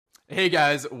Hey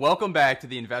guys, welcome back to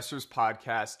the Investors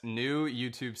Podcast new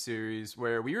YouTube series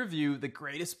where we review the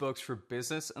greatest books for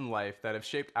business and life that have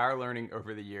shaped our learning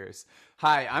over the years.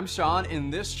 Hi, I'm Shawn,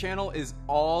 and this channel is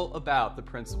all about the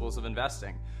principles of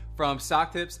investing. From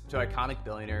stock tips to iconic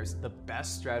billionaires, the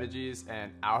best strategies,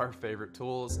 and our favorite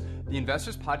tools, the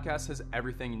Investors Podcast has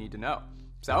everything you need to know.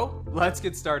 So, let's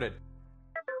get started.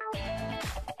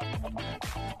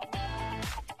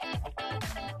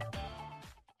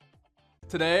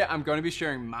 Today, I'm going to be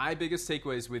sharing my biggest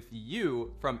takeaways with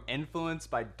you from Influence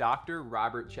by Dr.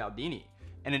 Robert Cialdini.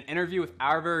 In an interview with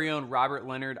our very own Robert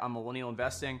Leonard on millennial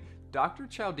investing, Dr.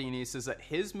 Cialdini says that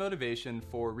his motivation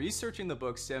for researching the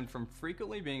book stemmed from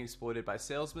frequently being exploited by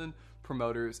salesmen,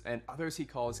 promoters, and others he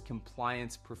calls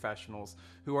compliance professionals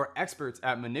who are experts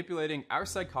at manipulating our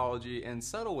psychology in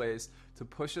subtle ways to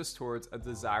push us towards a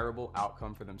desirable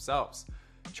outcome for themselves.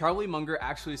 Charlie Munger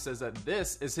actually says that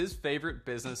this is his favorite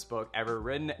business book ever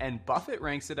written, and Buffett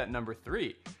ranks it at number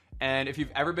 3. And if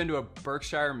you've ever been to a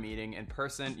Berkshire meeting in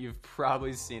person, you've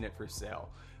probably seen it for sale.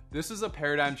 This is a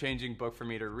paradigm-changing book for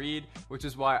me to read, which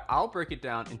is why I'll break it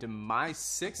down into my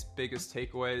 6 biggest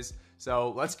takeaways.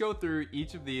 So let's go through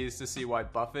each of these to see why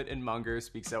Buffett and Munger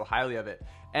speak so highly of it.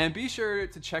 And be sure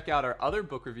to check out our other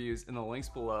book reviews in the links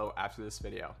below after this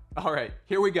video. All right,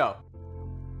 here we go.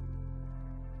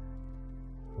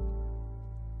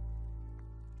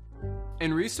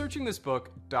 In researching this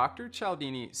book, Dr.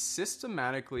 Cialdini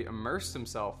systematically immersed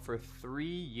himself for 3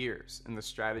 years in the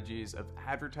strategies of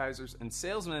advertisers and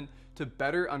salesmen to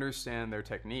better understand their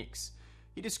techniques.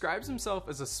 He describes himself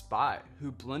as a spy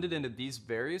who blended into these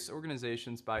various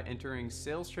organizations by entering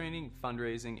sales training,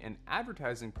 fundraising, and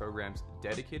advertising programs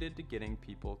dedicated to getting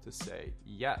people to say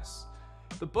yes.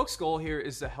 The book's goal here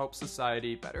is to help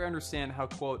society better understand how,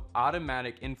 quote,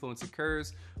 automatic influence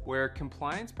occurs, where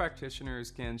compliance practitioners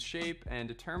can shape and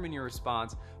determine your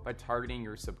response by targeting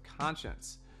your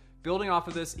subconscious. Building off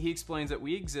of this, he explains that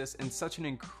we exist in such an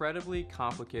incredibly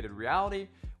complicated reality,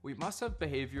 we must have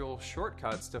behavioral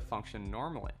shortcuts to function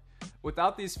normally.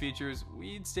 Without these features,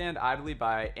 we'd stand idly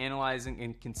by, analyzing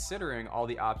and considering all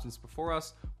the options before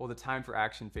us while the time for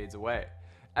action fades away.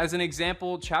 As an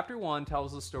example, Chapter 1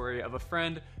 tells the story of a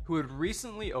friend who had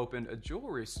recently opened a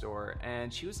jewelry store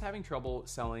and she was having trouble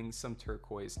selling some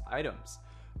turquoise items.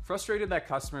 Frustrated that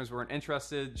customers weren't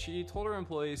interested, she told her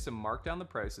employees to mark down the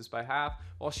prices by half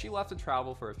while she left to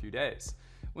travel for a few days.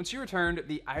 When she returned,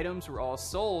 the items were all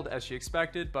sold as she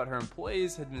expected, but her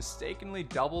employees had mistakenly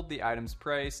doubled the item's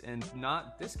price and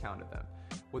not discounted them.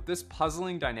 With this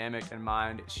puzzling dynamic in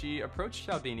mind, she approached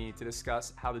Cialdini to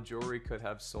discuss how the jewelry could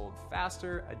have sold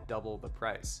faster at double the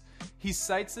price. He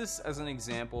cites this as an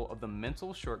example of the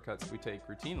mental shortcuts we take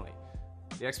routinely.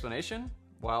 The explanation?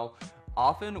 Well,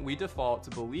 often we default to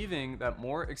believing that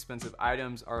more expensive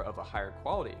items are of a higher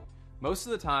quality. Most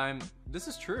of the time, this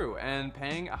is true, and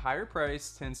paying a higher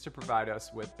price tends to provide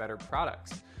us with better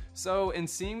products. So, in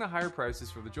seeing the higher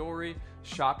prices for the jewelry,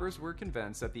 shoppers were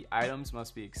convinced that the items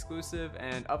must be exclusive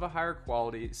and of a higher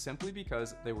quality simply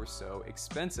because they were so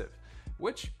expensive,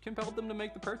 which compelled them to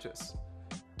make the purchase.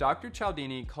 Dr.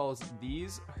 Cialdini calls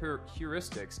these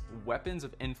heuristics weapons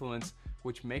of influence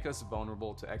which make us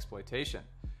vulnerable to exploitation.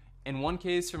 In one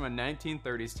case from a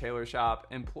 1930s tailor shop,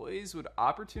 employees would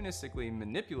opportunistically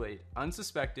manipulate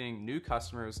unsuspecting new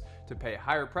customers to pay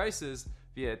higher prices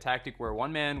via a tactic where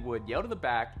one man would yell to the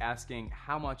back asking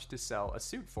how much to sell a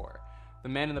suit for. The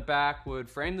man in the back would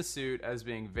frame the suit as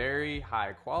being very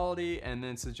high quality and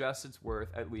then suggest it's worth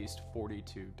at least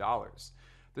 $42.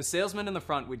 The salesman in the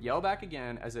front would yell back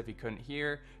again as if he couldn't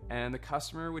hear, and the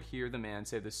customer would hear the man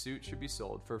say the suit should be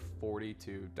sold for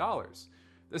 $42.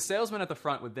 The salesman at the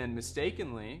front would then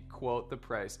mistakenly quote the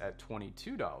price at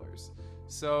 $22.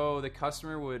 So the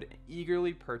customer would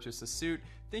eagerly purchase the suit,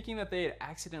 thinking that they had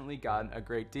accidentally gotten a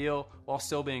great deal while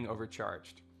still being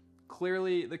overcharged.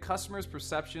 Clearly, the customer's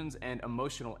perceptions and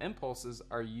emotional impulses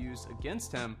are used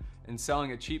against him in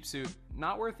selling a cheap suit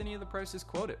not worth any of the prices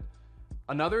quoted.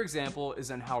 Another example is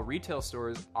in how retail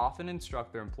stores often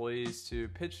instruct their employees to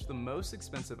pitch the most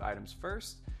expensive items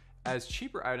first, as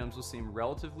cheaper items will seem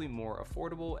relatively more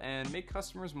affordable and make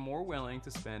customers more willing to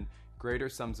spend greater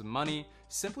sums of money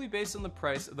simply based on the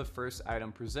price of the first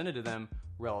item presented to them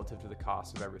relative to the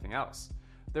cost of everything else.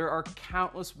 There are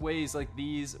countless ways like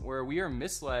these where we are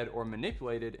misled or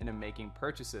manipulated into making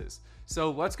purchases.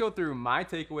 So let's go through my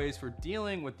takeaways for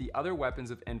dealing with the other weapons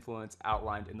of influence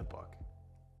outlined in the book.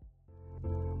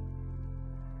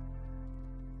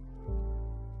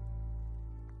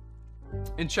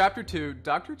 In Chapter 2,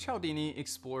 Dr. Cialdini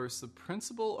explores the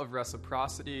principle of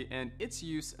reciprocity and its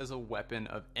use as a weapon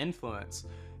of influence.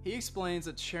 He explains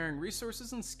that sharing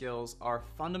resources and skills are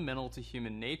fundamental to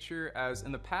human nature, as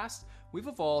in the past, we've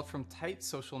evolved from tight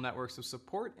social networks of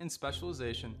support and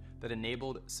specialization that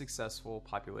enabled successful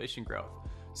population growth.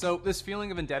 So this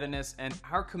feeling of indebtedness and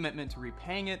our commitment to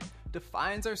repaying it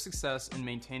defines our success in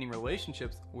maintaining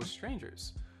relationships with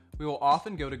strangers. We will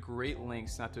often go to great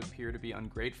lengths not to appear to be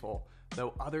ungrateful,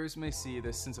 though others may see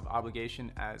this sense of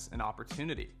obligation as an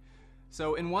opportunity.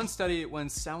 So in one study, when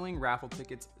selling raffle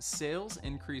tickets, sales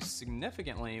increased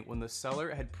significantly when the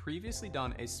seller had previously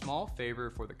done a small favor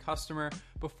for the customer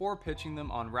before pitching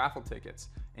them on raffle tickets,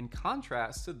 in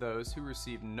contrast to those who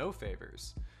received no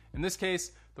favors. In this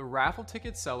case, the raffle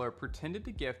ticket seller pretended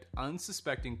to gift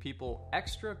unsuspecting people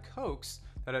extra Cokes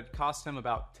that had cost him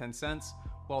about 10 cents,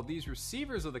 while these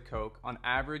receivers of the Coke on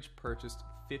average purchased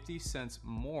 50 cents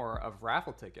more of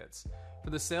raffle tickets. For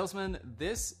the salesman,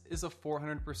 this is a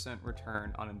 400%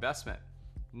 return on investment.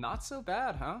 Not so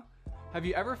bad, huh? Have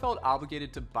you ever felt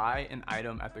obligated to buy an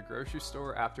item at the grocery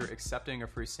store after accepting a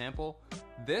free sample?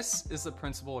 This is the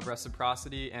principle of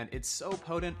reciprocity, and it's so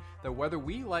potent that whether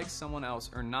we like someone else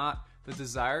or not, the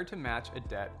desire to match a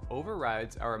debt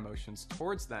overrides our emotions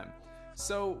towards them.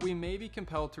 So we may be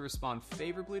compelled to respond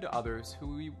favorably to others who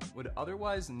we would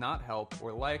otherwise not help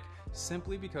or like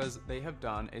simply because they have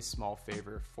done a small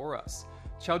favor for us.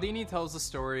 Cialdini tells the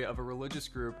story of a religious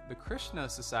group, the Krishna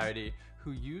Society,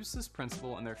 who used this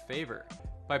principle in their favor.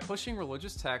 By pushing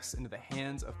religious texts into the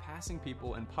hands of passing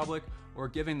people in public or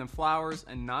giving them flowers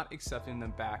and not accepting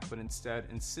them back but instead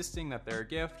insisting that they're a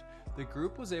gift, the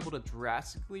group was able to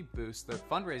drastically boost their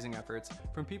fundraising efforts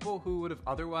from people who would have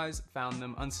otherwise found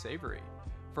them unsavory.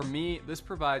 For me, this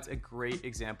provides a great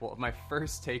example of my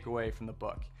first takeaway from the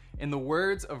book. In the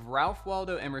words of Ralph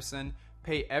Waldo Emerson,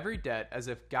 pay every debt as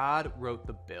if God wrote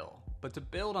the bill. But to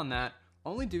build on that,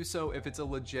 only do so if it's a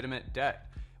legitimate debt.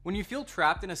 When you feel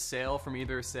trapped in a sale from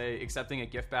either, say, accepting a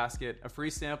gift basket, a free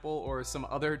sample, or some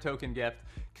other token gift,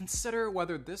 consider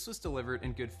whether this was delivered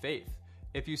in good faith.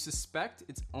 If you suspect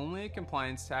it's only a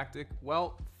compliance tactic,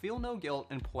 well, feel no guilt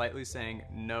in politely saying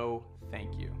no,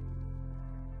 thank you.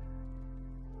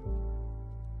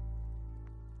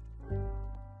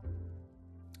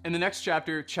 In the next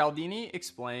chapter, Cialdini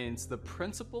explains the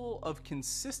principle of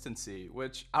consistency,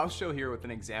 which I'll show here with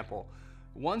an example.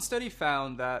 One study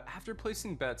found that after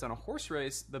placing bets on a horse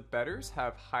race, the bettors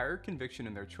have higher conviction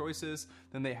in their choices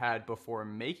than they had before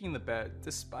making the bet,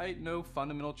 despite no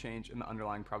fundamental change in the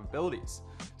underlying probabilities.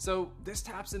 So this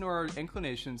taps into our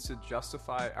inclinations to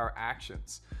justify our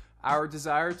actions. Our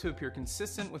desire to appear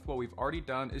consistent with what we've already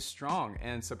done is strong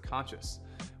and subconscious.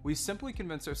 We simply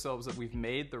convince ourselves that we've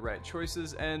made the right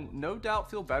choices and no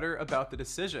doubt feel better about the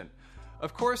decision.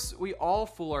 Of course, we all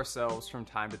fool ourselves from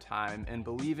time to time in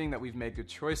believing that we've made good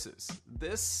choices.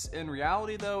 This, in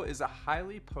reality though, is a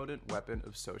highly potent weapon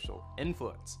of social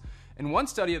influence. In one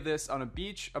study of this, on a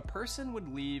beach, a person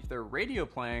would leave their radio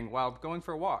playing while going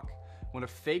for a walk. When a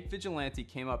fake vigilante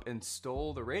came up and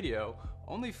stole the radio,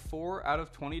 only 4 out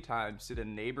of 20 times did a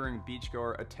neighboring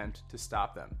beachgoer attempt to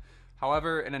stop them.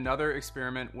 However, in another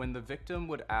experiment, when the victim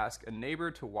would ask a neighbor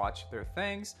to watch their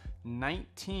things,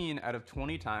 19 out of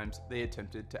 20 times they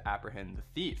attempted to apprehend the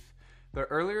thief. Their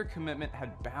earlier commitment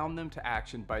had bound them to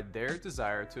action by their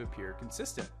desire to appear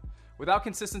consistent. Without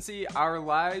consistency, our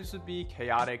lives would be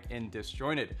chaotic and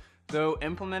disjointed, though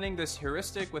implementing this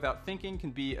heuristic without thinking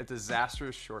can be a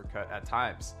disastrous shortcut at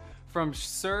times. From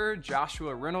Sir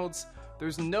Joshua Reynolds,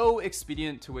 there's no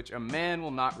expedient to which a man will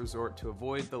not resort to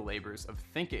avoid the labors of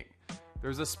thinking.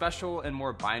 There's a special and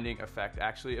more binding effect,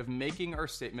 actually, of making our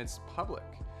statements public.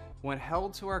 When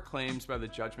held to our claims by the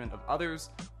judgment of others,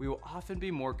 we will often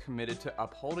be more committed to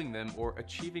upholding them or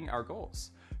achieving our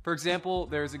goals. For example,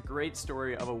 there's a great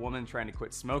story of a woman trying to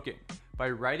quit smoking. By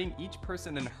writing each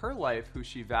person in her life who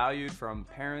she valued, from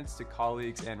parents to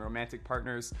colleagues and romantic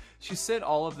partners, she sent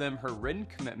all of them her written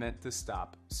commitment to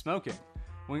stop smoking.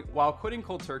 While quitting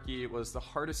cold turkey was the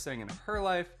hardest thing in her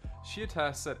life, she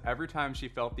attests that every time she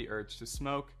felt the urge to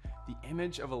smoke, the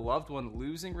image of a loved one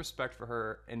losing respect for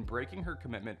her and breaking her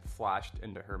commitment flashed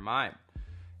into her mind.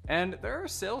 And there are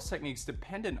sales techniques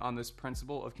dependent on this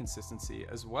principle of consistency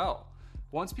as well.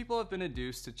 Once people have been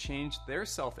induced to change their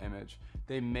self-image,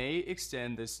 they may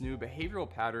extend this new behavioral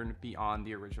pattern beyond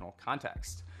the original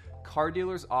context. Car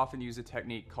dealers often use a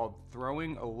technique called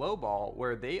throwing a low ball,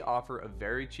 where they offer a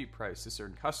very cheap price to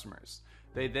certain customers.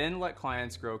 They then let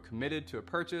clients grow committed to a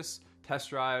purchase,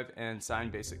 test drive, and sign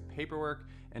basic paperwork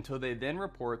until they then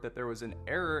report that there was an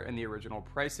error in the original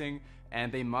pricing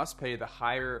and they must pay the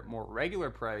higher, more regular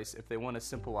price if they want a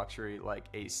simple luxury like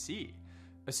AC.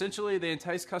 Essentially, they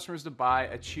entice customers to buy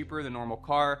a cheaper than normal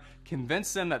car,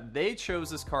 convince them that they chose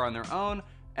this car on their own,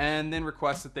 and then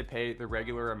request that they pay the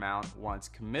regular amount once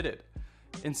committed.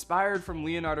 Inspired from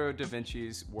Leonardo da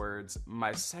Vinci's words,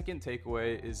 my second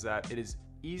takeaway is that it is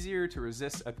easier to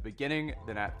resist at the beginning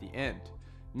than at the end.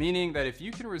 Meaning that if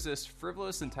you can resist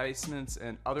frivolous enticements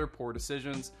and other poor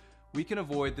decisions, we can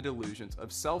avoid the delusions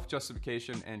of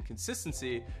self-justification and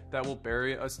consistency that will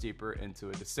bury us deeper into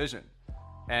a decision.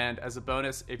 And as a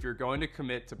bonus, if you're going to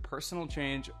commit to personal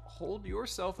change, hold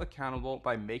yourself accountable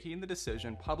by making the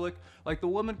decision public, like the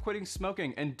woman quitting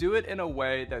smoking, and do it in a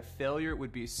way that failure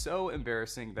would be so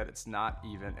embarrassing that it's not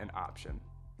even an option.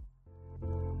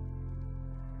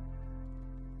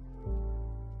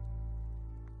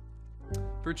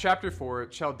 For Chapter 4,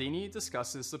 Cialdini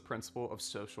discusses the principle of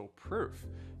social proof.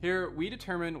 Here, we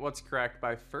determine what's correct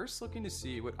by first looking to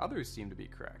see what others deem to be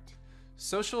correct.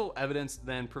 Social evidence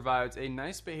then provides a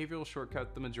nice behavioral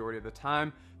shortcut the majority of the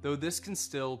time, though this can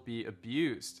still be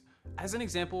abused. As an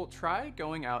example, try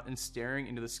going out and staring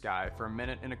into the sky for a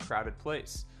minute in a crowded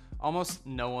place. Almost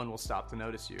no one will stop to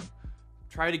notice you.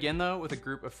 Try it again though with a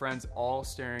group of friends all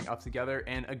staring up together,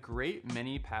 and a great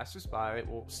many passersby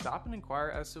will stop and inquire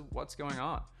as to what's going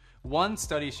on. One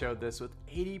study showed this, with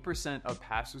 80% of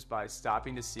passersby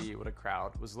stopping to see what a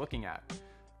crowd was looking at.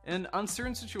 In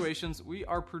uncertain situations, we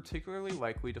are particularly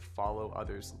likely to follow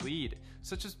others' lead,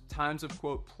 such as times of,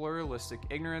 quote, pluralistic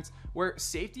ignorance, where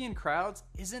safety in crowds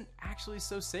isn't actually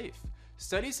so safe.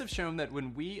 Studies have shown that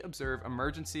when we observe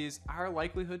emergencies, our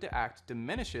likelihood to act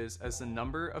diminishes as the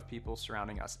number of people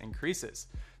surrounding us increases.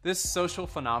 This social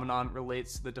phenomenon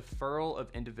relates to the deferral of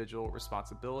individual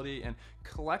responsibility and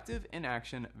collective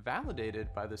inaction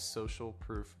validated by the social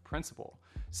proof principle.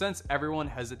 Since everyone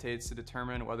hesitates to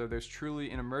determine whether there's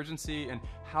truly an emergency and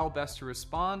how best to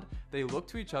respond, they look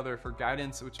to each other for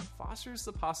guidance, which fosters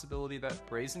the possibility that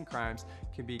brazen crimes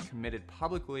can be committed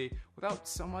publicly without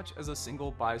so much as a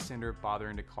single bystander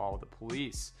bothering to call the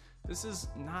police. This is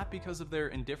not because of their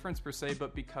indifference per se,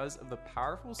 but because of the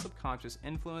powerful subconscious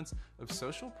influence of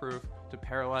social proof to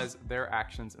paralyze their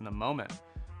actions in the moment.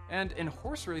 And in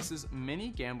horse races, many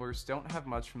gamblers don't have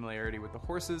much familiarity with the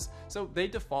horses, so they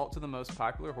default to the most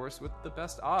popular horse with the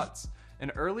best odds.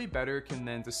 An early bettor can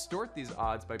then distort these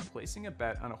odds by placing a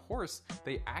bet on a horse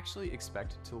they actually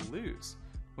expect to lose.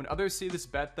 When others see this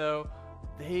bet though,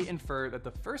 they infer that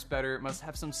the first bettor must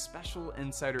have some special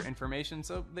insider information,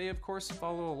 so they of course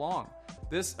follow along.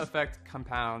 This effect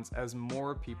compounds as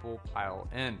more people pile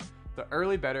in. The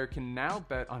early bettor can now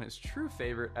bet on his true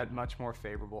favorite at much more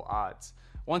favorable odds.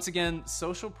 Once again,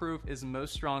 social proof is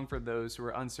most strong for those who are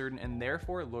uncertain and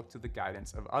therefore look to the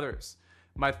guidance of others.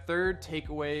 My third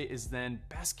takeaway is then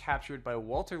best captured by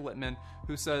Walter Lippmann,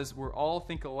 who says, "We're all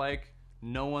think alike,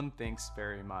 no one thinks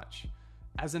very much."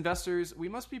 As investors, we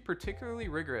must be particularly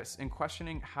rigorous in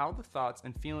questioning how the thoughts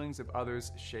and feelings of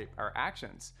others shape our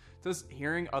actions. Does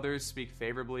hearing others speak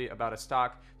favorably about a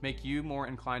stock make you more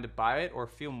inclined to buy it or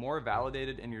feel more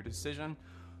validated in your decision?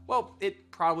 Well,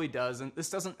 it probably does, and this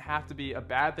doesn't have to be a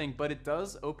bad thing, but it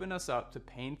does open us up to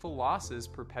painful losses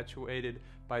perpetuated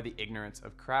by the ignorance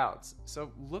of crowds.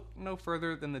 So look no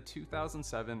further than the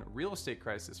 2007 real estate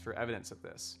crisis for evidence of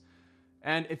this.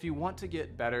 And if you want to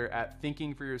get better at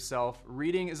thinking for yourself,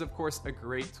 reading is of course a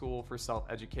great tool for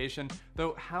self-education,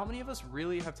 though how many of us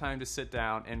really have time to sit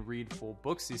down and read full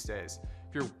books these days?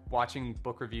 If you're watching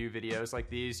book review videos like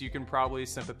these, you can probably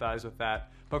sympathize with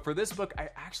that. But for this book, I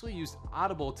actually used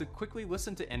Audible to quickly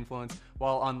listen to Influence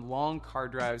while on long car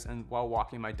drives and while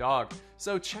walking my dog.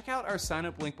 So check out our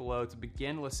sign-up link below to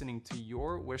begin listening to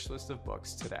your wish list of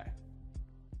books today.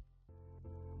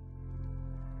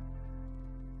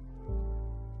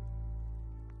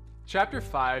 Chapter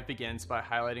 5 begins by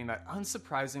highlighting that,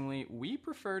 unsurprisingly, we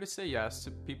prefer to say yes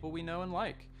to people we know and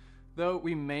like, though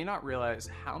we may not realize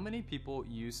how many people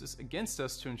use this against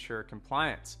us to ensure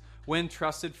compliance. When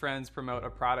trusted friends promote a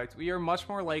product, we are much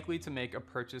more likely to make a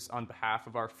purchase on behalf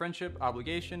of our friendship,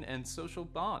 obligation, and social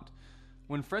bond.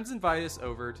 When friends invite us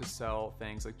over to sell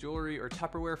things like jewelry or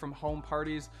Tupperware from home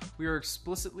parties, we are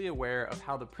explicitly aware of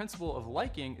how the principle of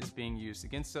liking is being used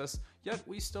against us, yet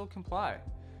we still comply.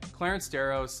 Clarence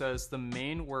Darrow says the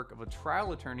main work of a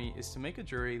trial attorney is to make a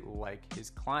jury like his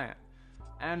client.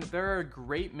 And there are a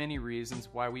great many reasons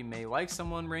why we may like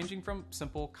someone, ranging from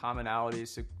simple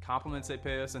commonalities to compliments they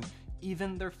pay us and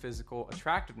even their physical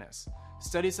attractiveness.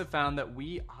 Studies have found that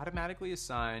we automatically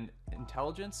assign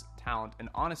intelligence, talent, and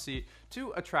honesty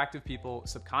to attractive people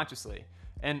subconsciously.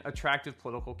 An attractive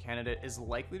political candidate is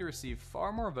likely to receive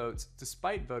far more votes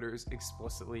despite voters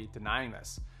explicitly denying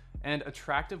this. And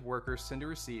attractive workers tend to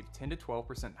receive 10 to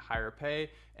 12% higher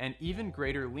pay and even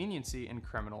greater leniency in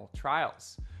criminal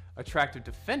trials. Attractive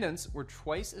defendants were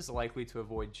twice as likely to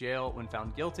avoid jail when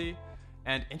found guilty,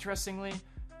 And interestingly,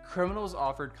 criminals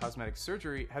offered cosmetic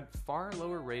surgery had far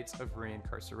lower rates of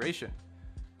reincarceration.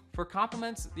 For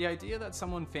compliments, the idea that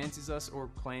someone fancies us or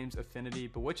claims affinity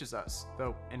bewitches us,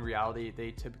 though in reality,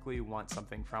 they typically want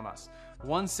something from us.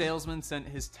 One salesman sent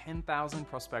his 10,000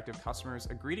 prospective customers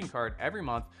a greeting card every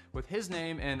month with his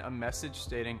name and a message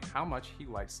stating how much he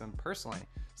likes them personally.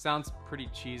 Sounds pretty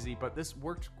cheesy, but this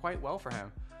worked quite well for him.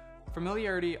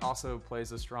 Familiarity also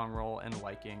plays a strong role in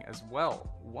liking as well.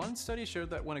 One study showed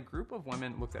that when a group of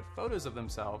women looked at photos of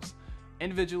themselves,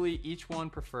 individually, each one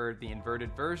preferred the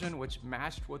inverted version, which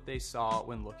matched what they saw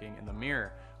when looking in the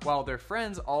mirror, while their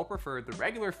friends all preferred the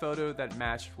regular photo that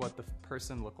matched what the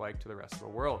person looked like to the rest of the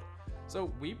world.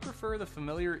 So we prefer the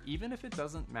familiar even if it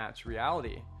doesn't match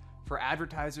reality. For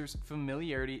advertisers,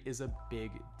 familiarity is a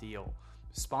big deal.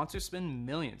 Sponsors spend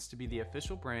millions to be the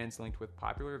official brands linked with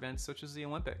popular events such as the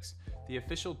Olympics. The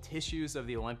official tissues of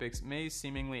the Olympics may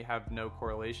seemingly have no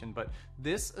correlation, but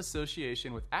this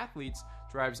association with athletes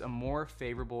drives a more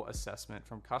favorable assessment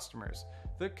from customers.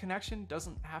 The connection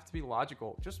doesn't have to be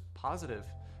logical, just positive.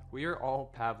 We are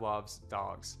all Pavlov's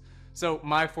dogs. So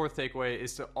my fourth takeaway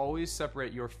is to always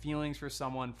separate your feelings for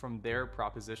someone from their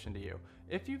proposition to you.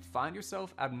 If you find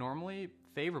yourself abnormally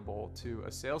favorable to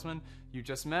a salesman you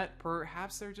just met,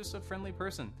 perhaps they're just a friendly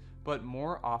person, but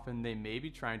more often they may be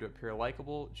trying to appear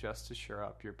likable just to shore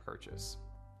up your purchase.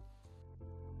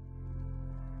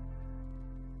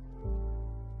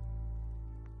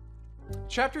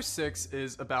 Chapter 6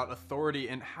 is about authority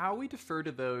and how we defer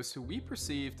to those who we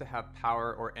perceive to have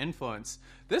power or influence.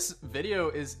 This video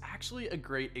is actually a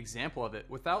great example of it.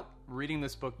 Without reading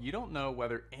this book, you don't know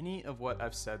whether any of what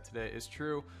I've said today is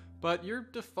true, but your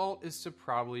default is to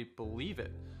probably believe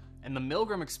it. In the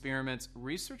Milgram experiments,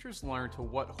 researchers learned to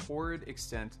what horrid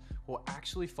extent will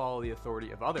actually follow the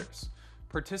authority of others.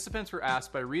 Participants were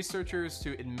asked by researchers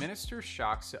to administer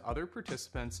shocks to other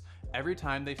participants every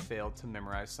time they failed to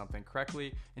memorize something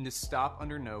correctly and to stop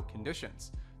under no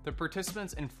conditions. The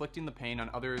participants inflicting the pain on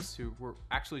others who were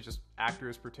actually just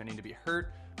actors pretending to be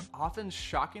hurt often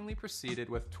shockingly proceeded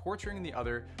with torturing the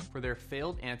other for their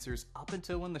failed answers up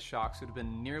until when the shocks would have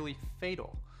been nearly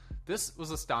fatal. This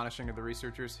was astonishing to the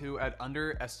researchers who had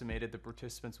underestimated the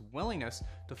participants' willingness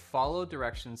to follow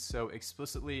directions so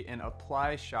explicitly and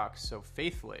apply shocks so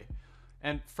faithfully.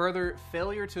 And further,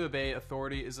 failure to obey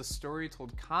authority is a story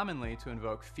told commonly to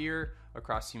invoke fear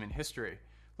across human history.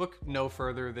 Look no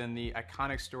further than the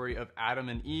iconic story of Adam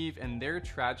and Eve and their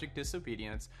tragic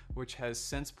disobedience, which has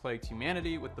since plagued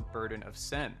humanity with the burden of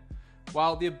sin.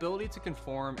 While the ability to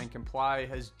conform and comply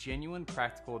has genuine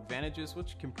practical advantages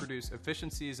which can produce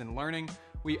efficiencies in learning,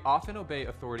 we often obey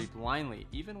authority blindly,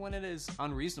 even when it is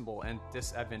unreasonable and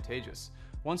disadvantageous.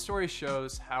 One story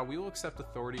shows how we will accept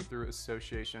authority through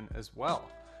association as well.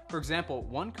 For example,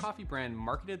 one coffee brand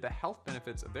marketed the health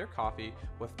benefits of their coffee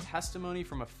with testimony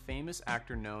from a famous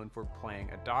actor known for playing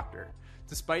a doctor.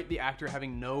 Despite the actor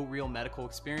having no real medical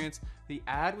experience, the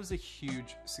ad was a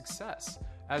huge success,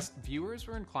 as viewers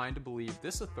were inclined to believe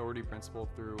this authority principle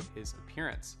through his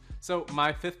appearance. So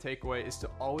my fifth takeaway is to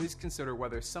always consider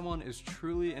whether someone is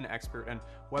truly an expert and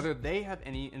whether they have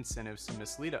any incentives to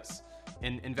mislead us.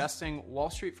 In investing, Wall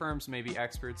Street firms may be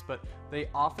experts, but they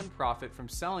often profit from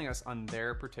selling us on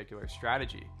their particular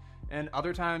strategy. And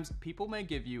other times, people may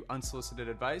give you unsolicited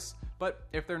advice, but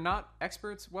if they're not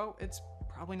experts, well, it's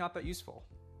probably not that useful.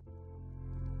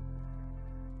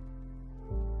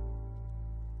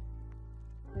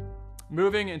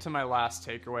 Moving into my last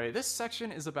takeaway, this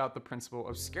section is about the principle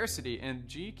of scarcity, and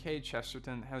G.K.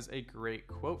 Chesterton has a great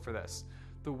quote for this.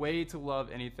 The way to love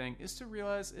anything is to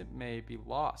realize it may be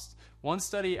lost. One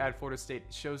study at Florida State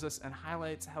shows us and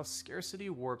highlights how scarcity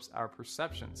warps our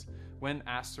perceptions. When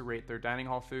asked to rate their dining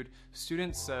hall food,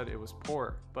 students said it was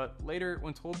poor, but later,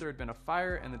 when told there had been a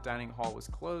fire and the dining hall was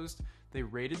closed, they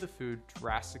rated the food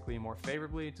drastically more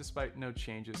favorably despite no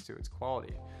changes to its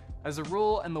quality. As a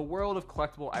rule, in the world of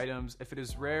collectible items, if it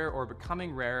is rare or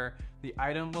becoming rarer, the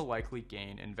item will likely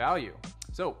gain in value.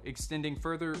 So, extending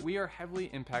further, we are heavily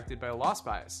impacted by loss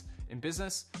bias. In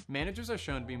business, managers are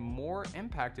shown to be more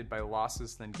impacted by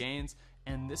losses than gains,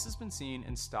 and this has been seen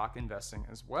in stock investing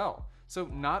as well. So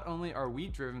not only are we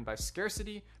driven by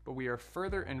scarcity, but we are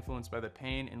further influenced by the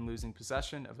pain in losing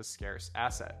possession of a scarce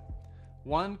asset.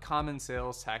 One common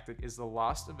sales tactic is the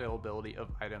lost availability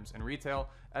of items in retail,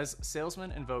 as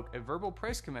salesmen invoke a verbal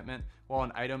price commitment while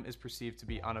an item is perceived to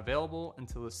be unavailable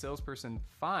until the salesperson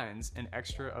finds an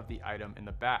extra of the item in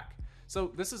the back.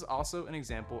 So this is also an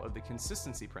example of the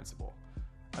consistency principle.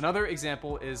 Another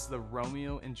example is the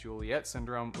Romeo and Juliet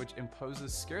syndrome, which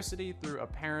imposes scarcity through a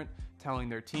parent telling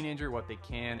their teenager what they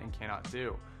can and cannot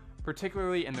do.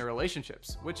 particularly in their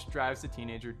relationships, which drives the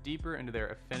teenager deeper into their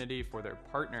affinity for their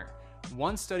partner.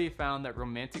 One study found that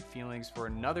romantic feelings for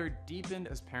another deepened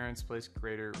as parents placed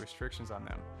greater restrictions on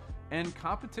them. And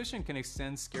competition can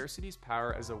extend scarcity's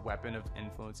power as a weapon of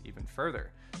influence even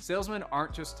further. Salesmen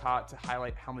aren't just taught to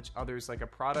highlight how much others like a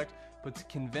product, but to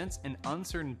convince an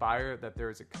uncertain buyer that there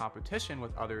is a competition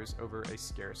with others over a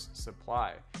scarce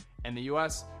supply. In the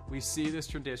US, we see this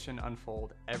tradition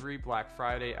unfold every Black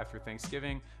Friday after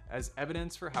Thanksgiving as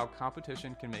evidence for how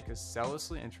competition can make us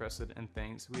zealously interested in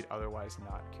things we'd otherwise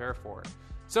not care for.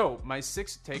 So, my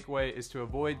sixth takeaway is to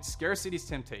avoid scarcity's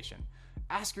temptation.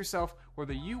 Ask yourself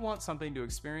whether you want something to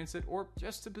experience it or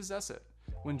just to possess it.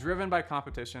 When driven by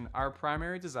competition, our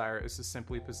primary desire is to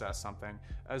simply possess something,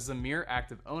 as the mere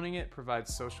act of owning it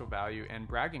provides social value and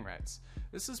bragging rights.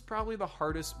 This is probably the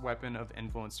hardest weapon of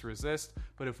influence to resist,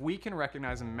 but if we can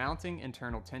recognize a mounting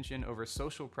internal tension over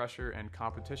social pressure and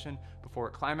competition before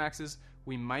it climaxes,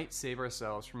 we might save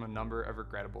ourselves from a number of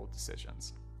regrettable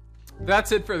decisions.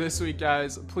 That's it for this week,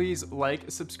 guys. Please like,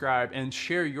 subscribe, and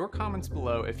share your comments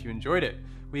below if you enjoyed it.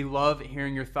 We love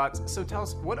hearing your thoughts, so tell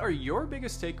us, what are your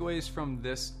biggest takeaways from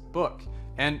this book?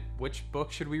 And which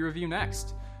book should we review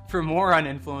next? For more on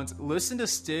influence, listen to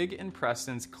Stig and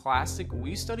Preston's classic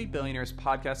We Study Billionaires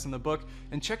podcast in the book,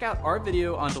 and check out our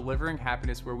video on delivering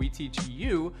happiness, where we teach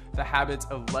you the habits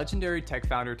of legendary tech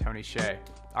founder Tony Hsieh.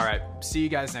 All right, see you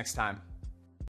guys next time.